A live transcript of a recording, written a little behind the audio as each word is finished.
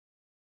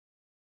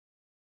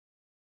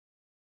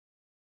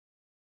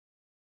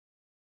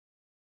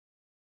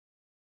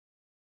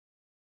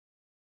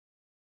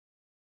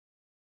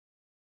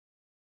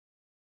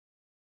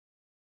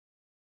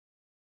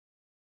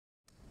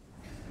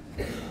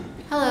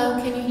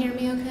Hello, can you hear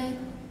me okay?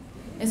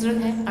 Is it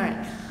okay? All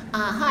right.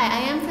 Hi, I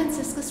am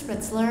Franziska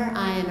Spritzler.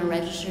 I am a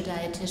registered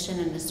dietitian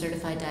and a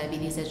certified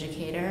diabetes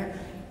educator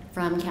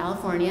from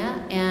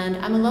California, and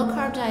I'm a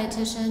low-carb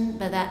dietitian,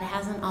 but that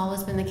hasn't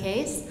always been the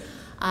case.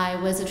 I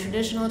was a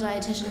traditional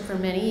dietitian for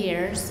many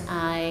years.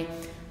 I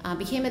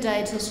became a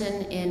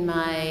dietitian in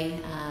my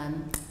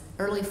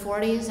early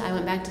 40s. I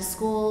went back to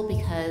school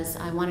because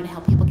I wanted to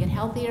help people get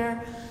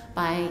healthier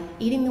by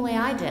eating the way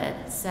I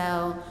did.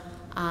 So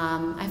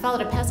I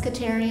followed a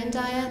pescatarian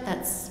diet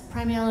that's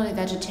primarily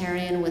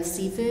vegetarian with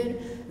seafood,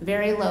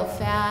 very low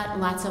fat,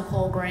 lots of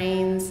whole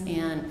grains,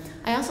 and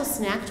I also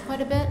snacked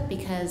quite a bit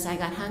because I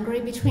got hungry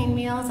between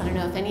meals. I don't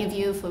know if any of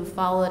you who've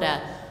followed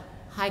a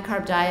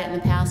high-carb diet in the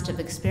past have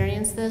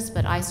experienced this,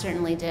 but I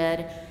certainly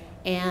did.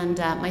 And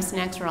my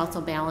snacks were also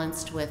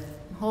balanced with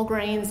whole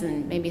grains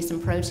and maybe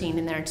some protein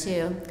in there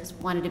too, because I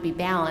wanted to be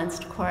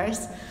balanced, of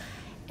course.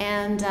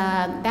 And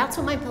that's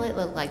what my plate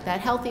looked like,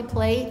 that healthy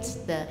plate,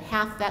 the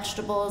half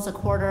vegetables, a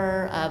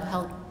quarter of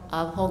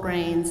whole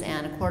grains,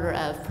 and a quarter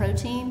of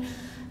protein.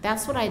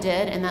 That's what I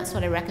did, and that's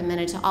what I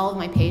recommended to all of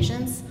my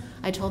patients.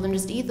 I told them,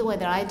 just eat the way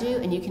that I do,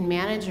 and you can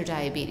manage your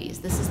diabetes.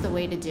 This is the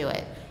way to do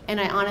it.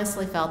 And I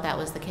honestly felt that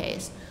was the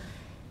case.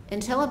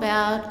 Until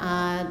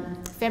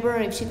about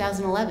February of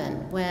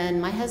 2011,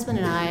 when my husband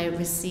and I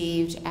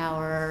received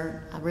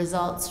our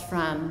results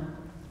from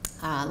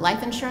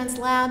life insurance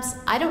labs.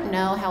 I don't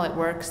know how it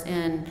works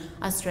in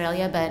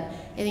Australia, but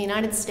in the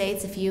United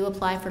States, if you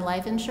apply for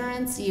life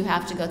insurance, you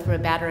have to go through a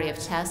battery of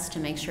tests to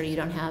make sure you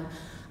don't have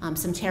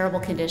some terrible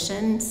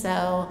condition.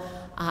 So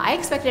I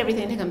expected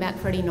everything to come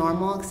back pretty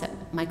normal,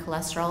 except my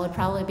cholesterol would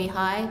probably be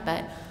high,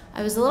 but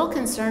I was a little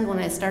concerned when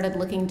I started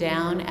looking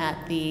down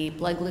at the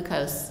blood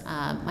glucose.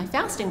 My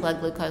fasting blood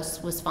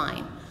glucose was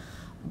fine.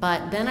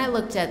 But then I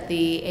looked at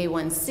the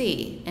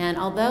A1C, and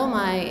although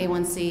my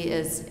A1C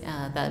is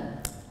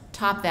the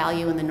top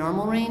value in the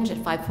normal range at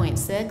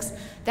 5.6,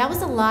 that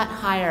was a lot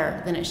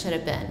higher than it should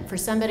have been. For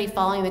somebody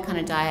following the kind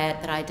of diet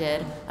that I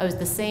did, I was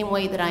the same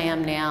weight that I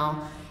am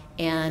now,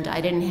 and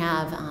I didn't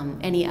have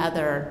any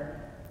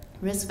other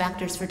risk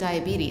factors for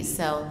diabetes.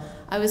 So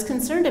I was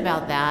concerned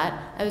about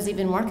that. I was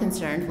even more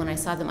concerned when I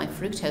saw that my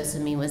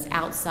fructosamine was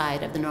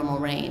outside of the normal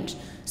range.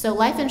 So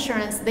life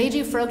insurance, they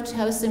do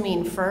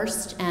fructosamine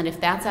first, and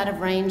if that's out of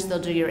range, they'll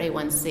do your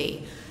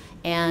A1C.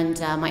 And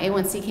my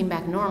A1C came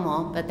back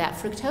normal, but that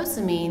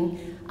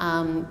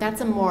fructosamine, that's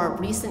a more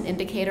recent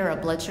indicator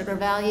of blood sugar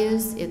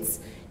values.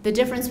 It's the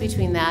difference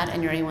between that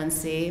and your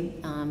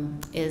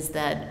A1C is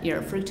that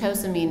your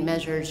fructosamine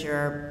measures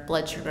your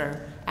blood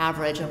sugar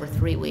average over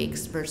 3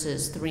 weeks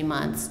versus 3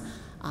 months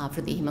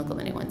for the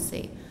hemoglobin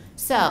A1C.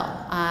 So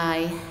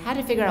I had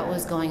to figure out what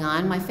was going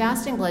on. My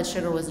fasting blood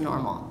sugar was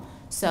normal.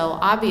 So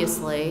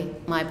obviously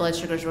my blood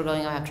sugars were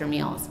going up after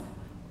meals.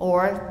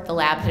 Or the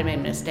lab had made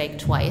a mistake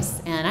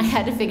twice, and I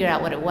had to figure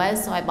out what it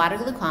was, so I bought a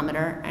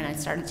glucometer and I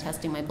started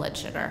testing my blood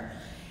sugar.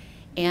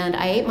 And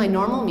I ate my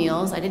normal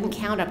meals. I didn't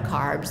count up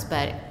carbs,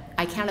 but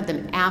I counted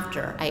them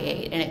after I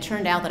ate, and it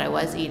turned out that I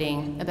was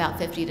eating about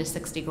 50 to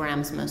 60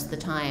 grams most of the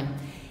time.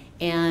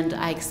 And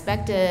I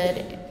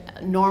expected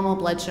normal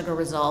blood sugar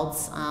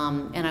results,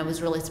 and I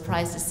was really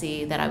surprised to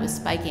see that I was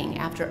spiking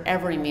after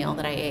every meal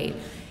that I ate.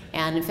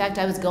 And in fact,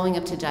 I was going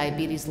up to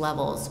diabetes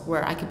levels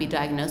where I could be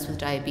diagnosed with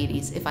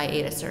diabetes if I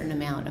ate a certain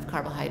amount of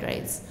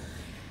carbohydrates.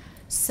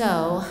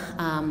 So,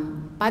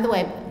 by the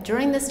way,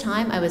 during this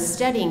time, I was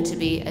studying to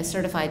be a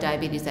certified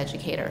diabetes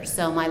educator.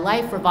 So my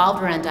life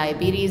revolved around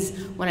diabetes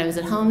when I was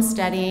at home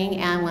studying,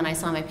 and when I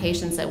saw my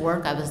patients at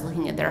work, I was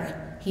looking at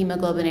their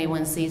hemoglobin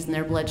A1Cs and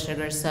their blood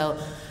sugars. So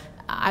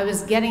I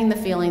was getting the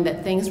feeling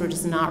that things were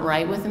just not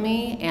right with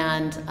me,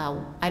 and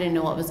I didn't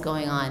know what was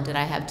going on. Did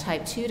I have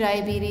type 2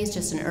 diabetes,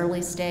 just an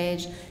early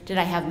stage? Did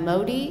I have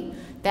MODY?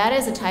 That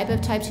is a type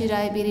of type 2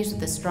 diabetes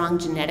with a strong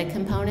genetic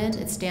component.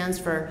 It stands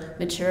for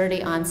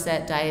maturity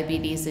onset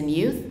diabetes in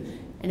youth,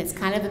 and it's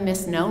kind of a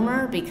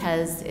misnomer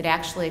because it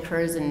actually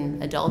occurs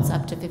in adults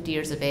up to 50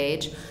 years of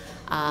age.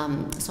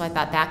 So I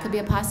thought that could be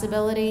a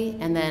possibility.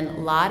 And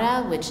then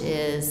LADA, which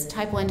is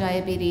type 1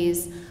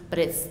 diabetes, but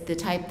it's the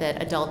type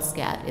that adults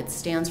get. It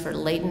stands for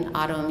latent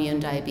autoimmune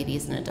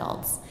diabetes in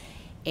adults.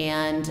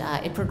 And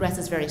it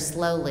progresses very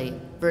slowly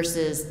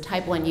versus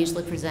type 1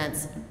 usually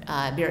presents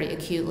very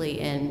acutely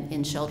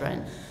in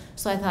children.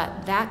 So I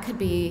thought that could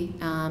be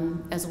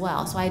as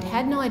well. So I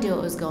had no idea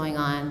what was going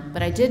on,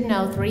 but I did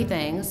know 3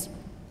 things.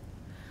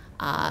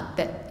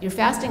 That your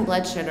fasting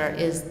blood sugar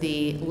is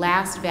the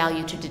last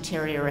value to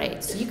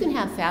deteriorate. So you can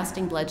have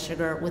fasting blood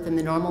sugar within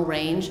the normal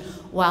range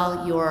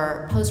while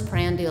your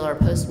postprandial or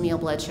post-meal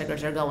blood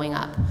sugars are going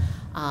up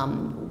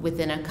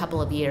within a couple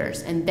of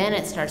years. And then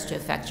it starts to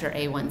affect your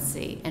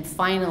A1C and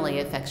finally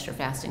affects your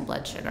fasting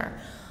blood sugar.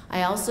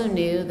 I also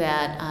knew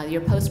that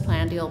your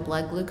postprandial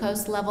blood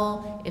glucose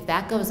level, if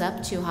that goes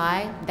up too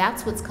high,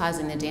 that's what's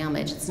causing the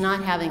damage. It's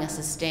not having a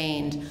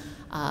sustained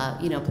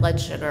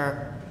blood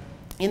sugar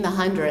in the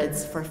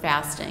hundreds for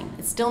fasting.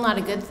 It's still not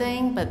a good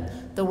thing,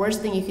 but the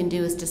worst thing you can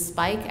do is to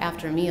spike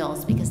after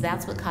meals, because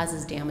that's what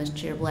causes damage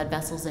to your blood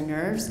vessels and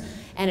nerves,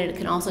 and it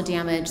can also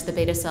damage the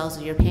beta cells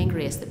of your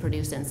pancreas that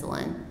produce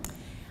insulin.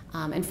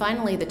 And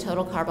finally, the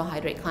total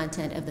carbohydrate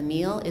content of the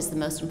meal is the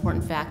most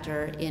important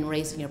factor in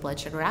raising your blood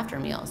sugar after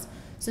meals.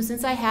 So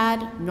since I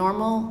had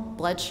normal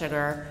blood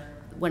sugar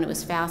when it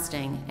was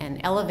fasting and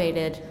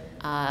elevated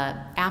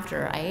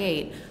after I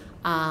ate,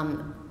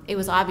 it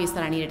was obvious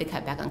that I needed to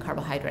cut back on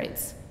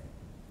carbohydrates.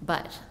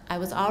 But I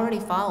was already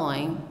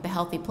following the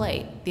healthy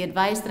plate, the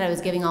advice that I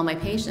was giving all my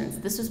patients.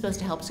 This was supposed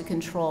to help to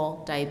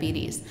control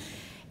diabetes.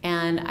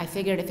 And I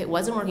figured if it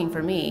wasn't working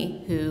for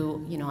me,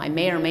 who, I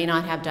may or may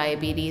not have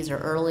diabetes or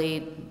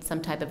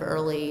some type of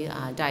early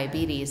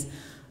diabetes,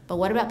 but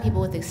what about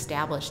people with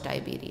established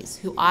diabetes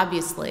who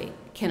obviously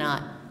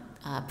cannot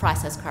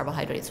process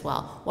carbohydrates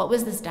well? What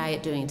was this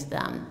diet doing to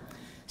them?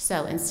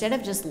 So instead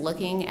of just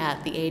looking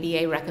at the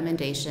ADA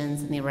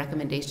recommendations and the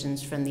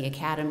recommendations from the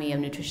Academy of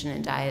Nutrition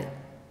and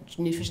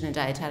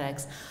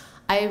Dietetics,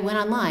 I went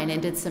online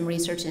and did some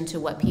research into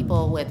what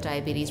people with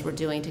diabetes were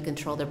doing to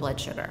control their blood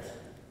sugar.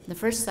 The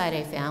first site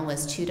I found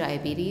was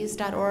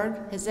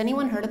 2diabetes.org. Has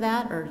anyone heard of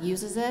that or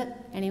uses it?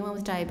 Anyone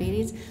with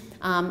diabetes?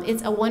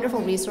 It's a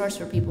wonderful resource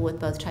for people with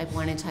both type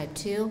 1 and type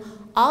 2.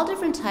 All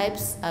different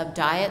types of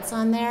diets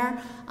on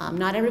there.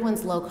 Not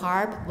everyone's low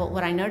carb, but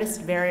what I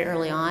noticed very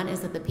early on is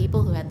that the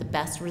people who had the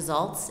best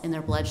results in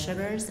their blood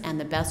sugars and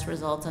the best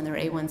results on their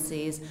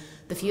A1Cs,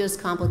 the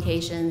fewest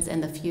complications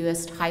and the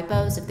fewest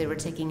hypos if they were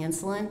taking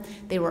insulin,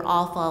 they were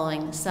all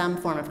following some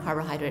form of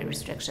carbohydrate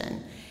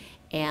restriction.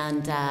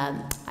 And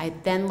I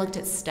then looked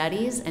at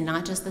studies, and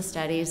not just the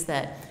studies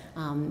that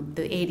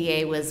the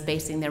ADA was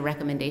basing their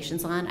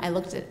recommendations on. I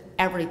looked at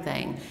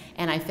everything,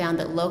 and I found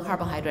that low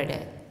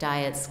carbohydrate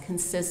diets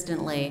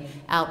consistently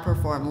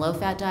outperform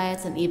low-fat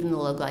diets and even the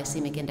low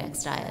glycemic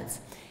index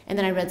diets. And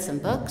then I read some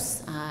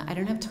books. I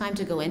don't have time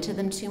to go into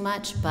them too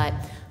much, but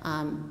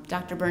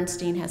Dr.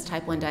 Bernstein has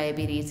type 1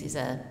 diabetes. He's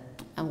a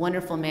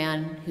wonderful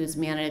man who's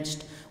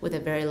managed with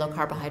a very low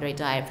carbohydrate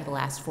diet for the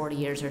last 40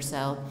 years or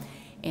so.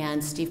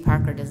 And Steve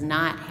Parker does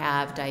not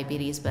have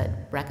diabetes, but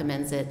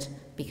recommends it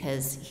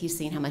because he's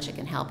seen how much it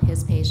can help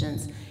his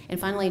patients. And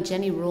finally,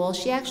 Jenny Rule,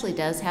 she actually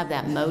does have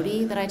that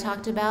MODI that I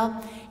talked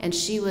about, and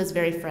she was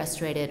very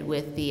frustrated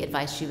with the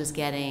advice she was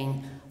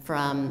getting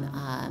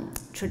from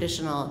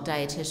traditional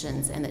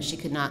dietitians, and that she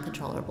could not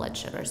control her blood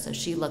sugar. So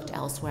she looked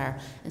elsewhere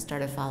and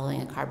started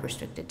following a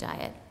carb-restricted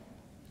diet.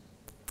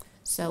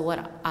 So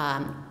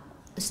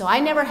I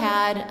never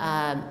had,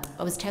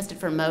 I was tested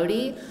for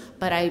MODI,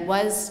 but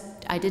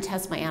I did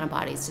test my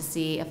antibodies to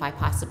see if I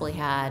possibly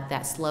had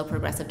that slow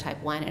progressive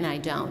type 1, and I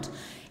don't.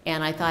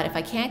 And I thought if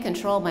I can't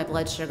control my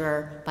blood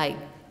sugar by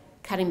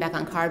cutting back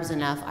on carbs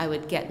enough, I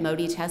would get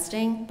MODI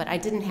testing, but I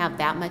didn't have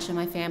that much in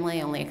my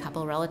family, only a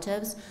couple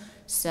relatives.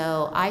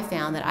 So I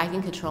found that I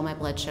can control my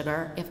blood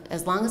sugar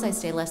as long as I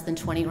stay less than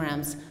 20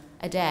 grams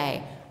a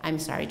day.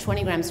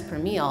 20 grams per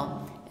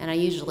meal, and I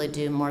usually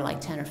do more like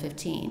 10 or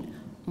 15.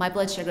 My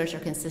blood sugars are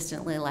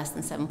consistently less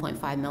than 7.5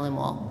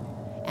 millimole,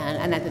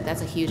 and I think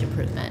that's a huge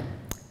improvement.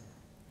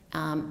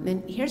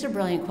 And here's a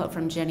brilliant quote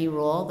from Jenny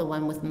Rule, the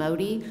one with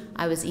MODI.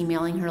 I was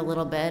emailing her a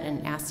little bit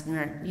and asking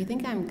her, "You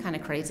think I'm kind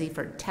of crazy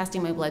for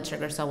testing my blood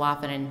sugar so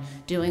often and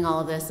doing all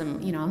of this?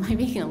 And am I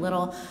being a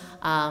little,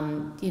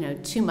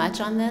 too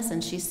much on this?"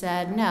 And she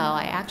said, "No,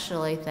 I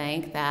actually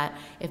think that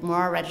if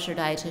more registered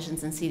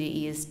dietitians and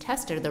CDEs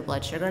tested their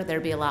blood sugar,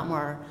 there'd be a lot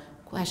more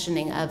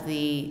questioning of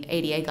the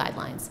ADA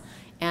guidelines."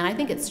 And I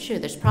think it's true.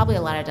 There's probably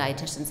a lot of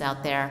dietitians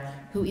out there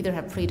who either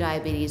have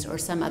prediabetes or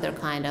some other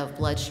kind of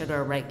blood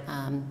sugar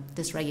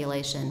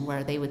dysregulation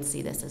where they would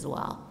see this as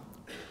well.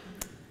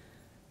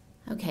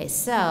 Okay,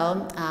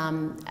 so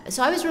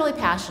I was really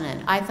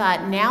passionate. I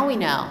thought, now we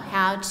know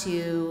how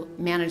to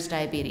manage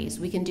diabetes.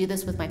 We can do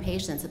this with my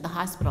patients at the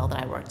hospital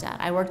that I worked at.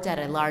 I worked at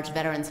a large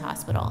veterans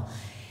hospital.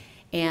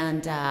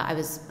 And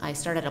I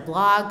started a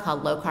blog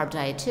called Low Carb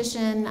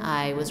Dietitian.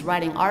 I was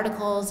writing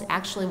articles,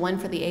 actually one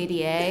for the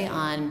ADA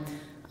on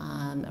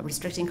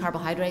restricting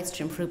carbohydrates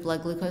to improve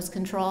blood glucose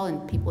control in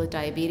people with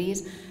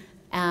diabetes.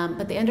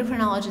 But the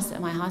endocrinologists at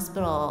my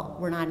hospital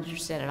were not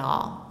interested at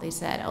all. They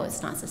said, "Oh,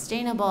 it's not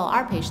sustainable.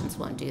 Our patients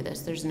won't do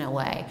this. There's no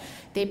way."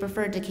 They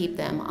preferred to keep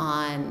them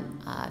on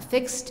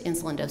fixed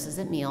insulin doses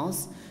at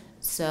meals.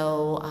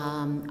 So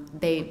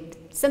they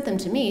sent them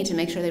to me to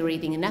make sure they were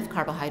eating enough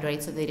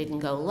carbohydrates so they didn't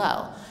go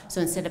low.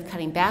 So instead of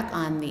cutting back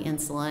on the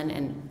insulin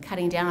and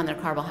cutting down on their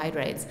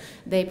carbohydrates,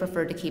 they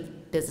preferred to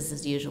keep business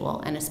as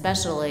usual. And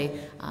especially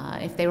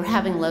if they were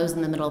having lows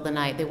in the middle of the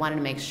night, they wanted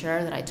to make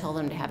sure that I told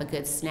them to have a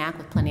good snack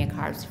with plenty of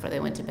carbs before they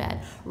went to bed,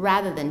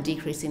 rather than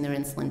decreasing their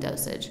insulin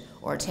dosage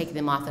or taking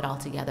them off it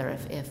altogether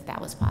if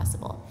that was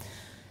possible.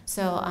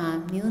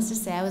 So needless to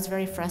say, I was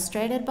very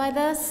frustrated by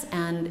this,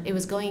 and it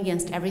was going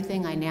against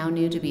everything I now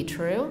knew to be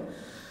true.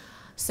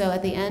 So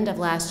at the end of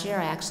last year,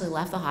 I actually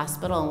left the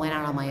hospital and went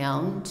out on my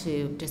own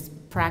to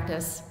just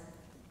practice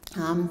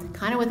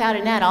kind of without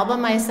a net, all by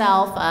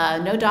myself,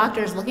 no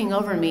doctors looking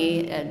over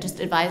me,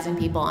 just advising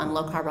people on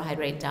low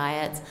carbohydrate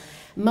diets.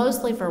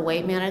 mostly for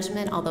weight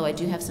management, although I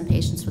do have some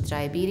patients with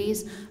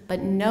diabetes,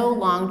 but no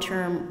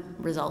long-term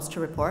results to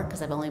report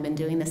because I've only been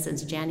doing this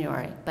since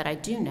January. But I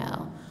do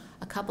know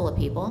a couple of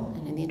people,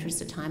 and in the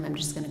interest of time, I'm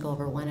just going to go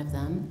over one of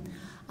them.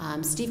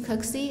 Steve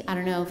Cooksey, I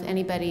don't know if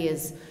anybody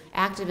is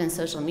active in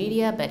social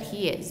media, but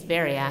he is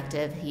very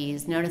active.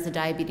 He's known as a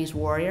diabetes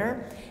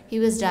warrior. He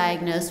was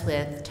diagnosed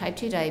with type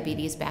 2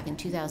 diabetes back in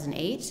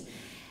 2008.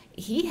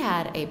 He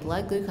had a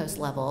blood glucose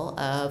level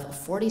of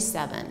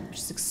 47, which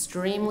is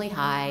extremely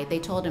high. They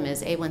told him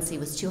his A1C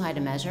was too high to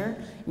measure.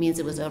 It means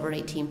it was over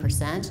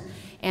 18%.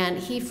 And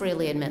he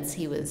freely admits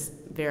he was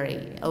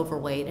very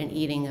overweight and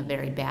eating a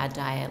very bad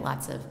diet,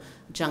 lots of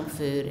junk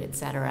food,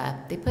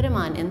 etc. They put him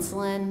on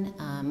insulin,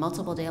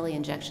 multiple daily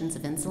injections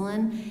of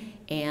insulin,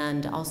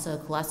 and also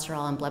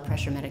cholesterol and blood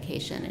pressure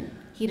medication. And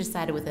he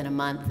decided within a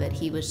month that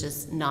he was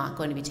just not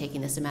going to be taking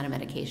this amount of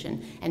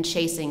medication and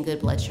chasing good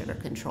blood sugar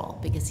control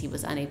because he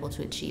was unable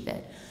to achieve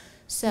it.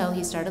 So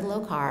he started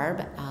low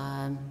carb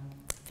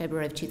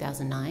February of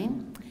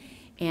 2009.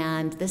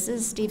 And this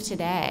is Steve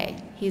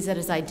today. He's at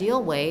his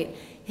ideal weight.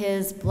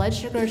 His blood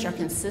sugars are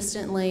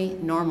consistently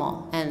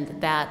normal,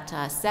 and that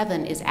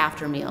 7 is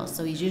after meals.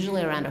 So he's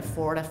usually around a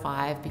 4 to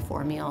 5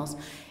 before meals.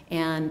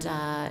 And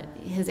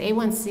his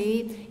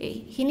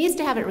A1C, he needs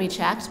to have it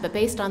rechecked, but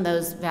based on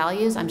those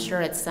values, I'm sure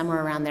it's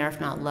somewhere around there,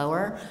 if not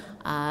lower.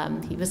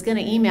 He was going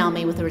to email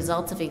me with the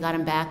results if he got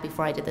them back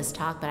before I did this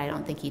talk, but I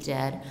don't think he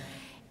did.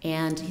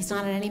 And he's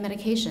not on any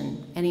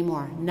medication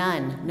anymore,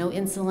 none, no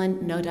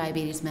insulin, no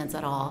diabetes meds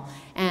at all.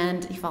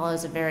 And he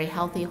follows a very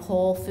healthy,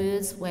 whole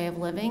foods way of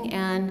living,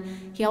 and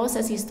he always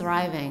says he's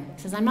thriving.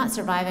 He says, I'm not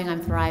surviving,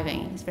 I'm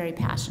thriving. He's very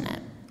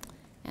passionate,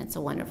 and it's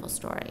a wonderful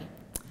story.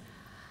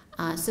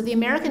 So the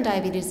American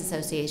Diabetes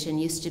Association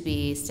used to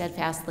be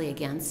steadfastly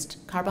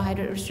against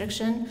carbohydrate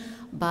restriction,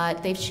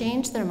 but they've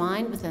changed their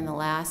mind within the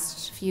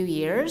last few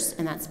years,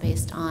 and that's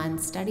based on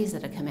studies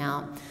that have come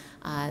out.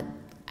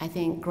 I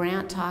think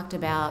Grant talked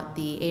about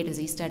the A to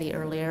Z study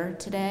earlier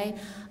today,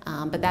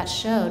 but that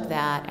showed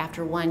that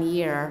after 1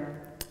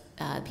 year,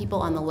 people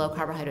on the low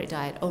carbohydrate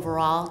diet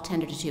overall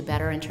tended to do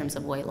better in terms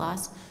of weight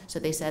loss. So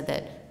they said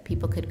that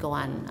people could go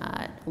on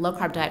a low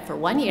carb diet for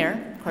 1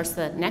 year. Of course,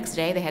 the next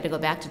day they had to go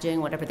back to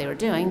doing whatever they were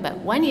doing, but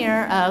 1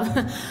 year of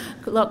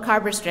low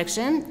carb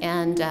restriction,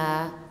 and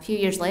a few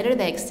years later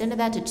they extended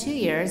that to 2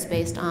 years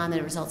based on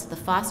the results of the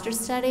Foster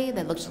study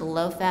that looked at a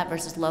low fat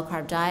versus low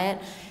carb diet,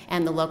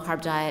 and the low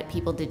carb diet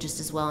people did just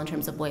as well in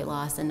terms of weight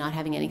loss and not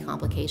having any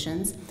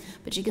complications.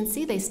 But you can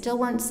see they still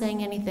weren't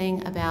saying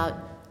anything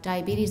about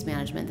diabetes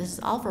management. This is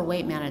all for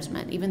weight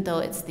management, even though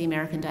it's the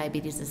American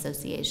Diabetes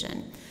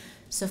Association.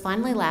 So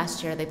finally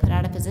last year they put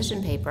out a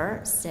position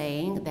paper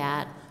saying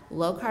that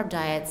low carb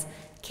diets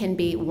can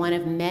be one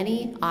of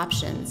many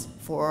options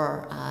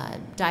for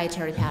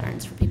dietary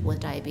patterns for people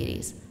with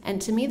diabetes.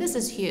 And to me this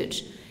is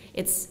huge.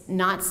 It's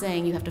not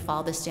saying you have to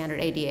follow the standard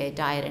ADA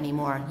diet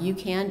anymore. You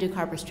can do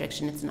carb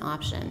restriction, it's an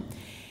option.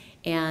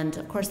 And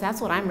of course that's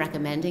what I'm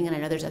recommending, and I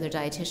know there's other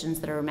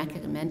dietitians that are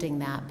recommending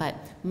that, but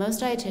most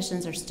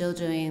dietitians are still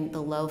doing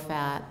the low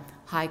fat,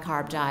 high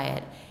carb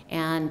diet.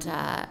 And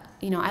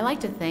you know, I like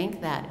to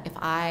think that if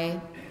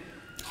I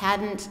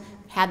hadn't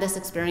had this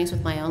experience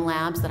with my own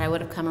labs, that I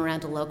would have come around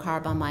to low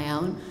carb on my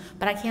own,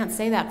 but I can't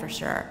say that for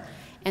sure.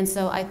 And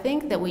so I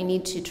think that we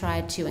need to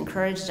try to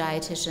encourage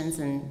dietitians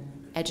and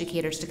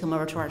educators to come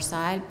over to our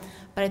side,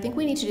 but I think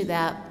we need to do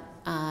that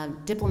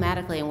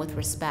diplomatically and with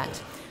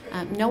respect.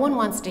 No one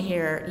wants to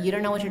hear, you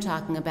don't know what you're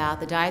talking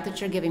about, the diet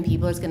that you're giving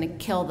people is going to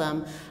kill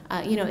them.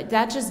 You know,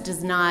 that just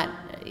does not,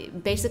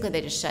 basically they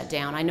just shut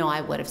down. I know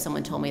I would if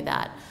someone told me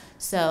that.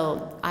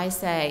 So I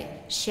say,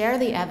 share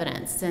the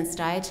evidence. Since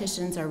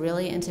dietitians are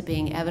really into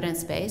being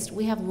evidence-based,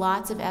 we have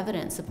lots of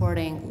evidence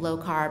supporting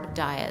low-carb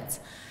diets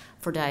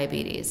for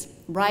diabetes.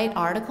 Write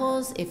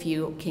articles if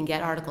you can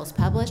get articles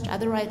published.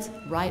 Otherwise,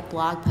 write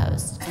blog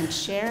posts and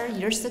share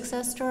your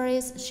success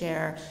stories,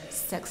 share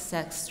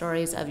success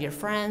stories of your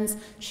friends,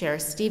 share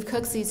Steve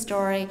Cooksey's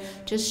story.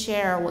 Just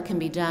share what can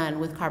be done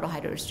with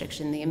carbohydrate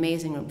restriction, the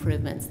amazing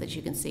improvements that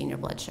you can see in your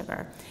blood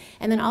sugar.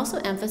 And then also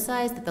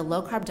emphasize that the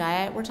low-carb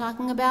diet we're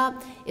talking about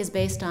is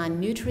based on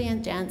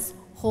nutrient-dense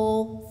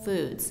whole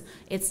foods.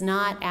 It's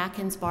not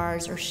Atkins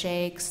bars or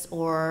shakes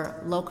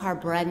or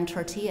low-carb bread and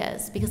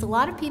tortillas, because a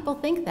lot of people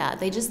think that.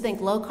 They just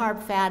think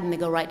low-carb fad and they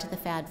go right to the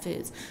fad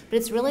foods. But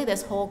it's really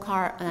this whole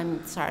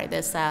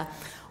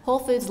whole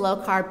foods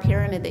low-carb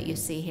pyramid that you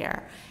see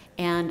here.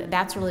 And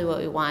that's really what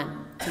we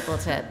want people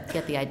to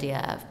get the idea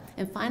of.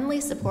 And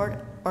finally,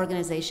 support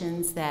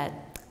organizations that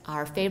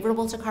are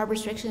favorable to carb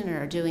restriction and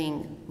are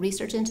doing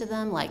research into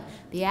them, like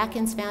the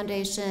Atkins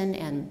Foundation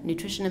and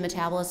Nutrition and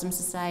Metabolism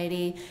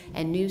Society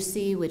and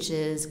NUSI, which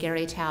is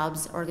Gary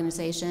Taub's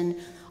organization.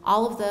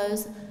 All of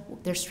those,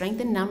 they're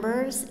strength in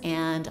numbers,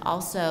 and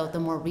also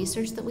the more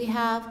research that we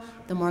have,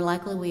 the more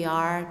likely we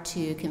are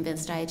to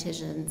convince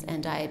dietitians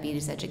and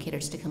diabetes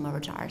educators to come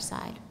over to our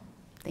side.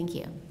 Thank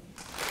you.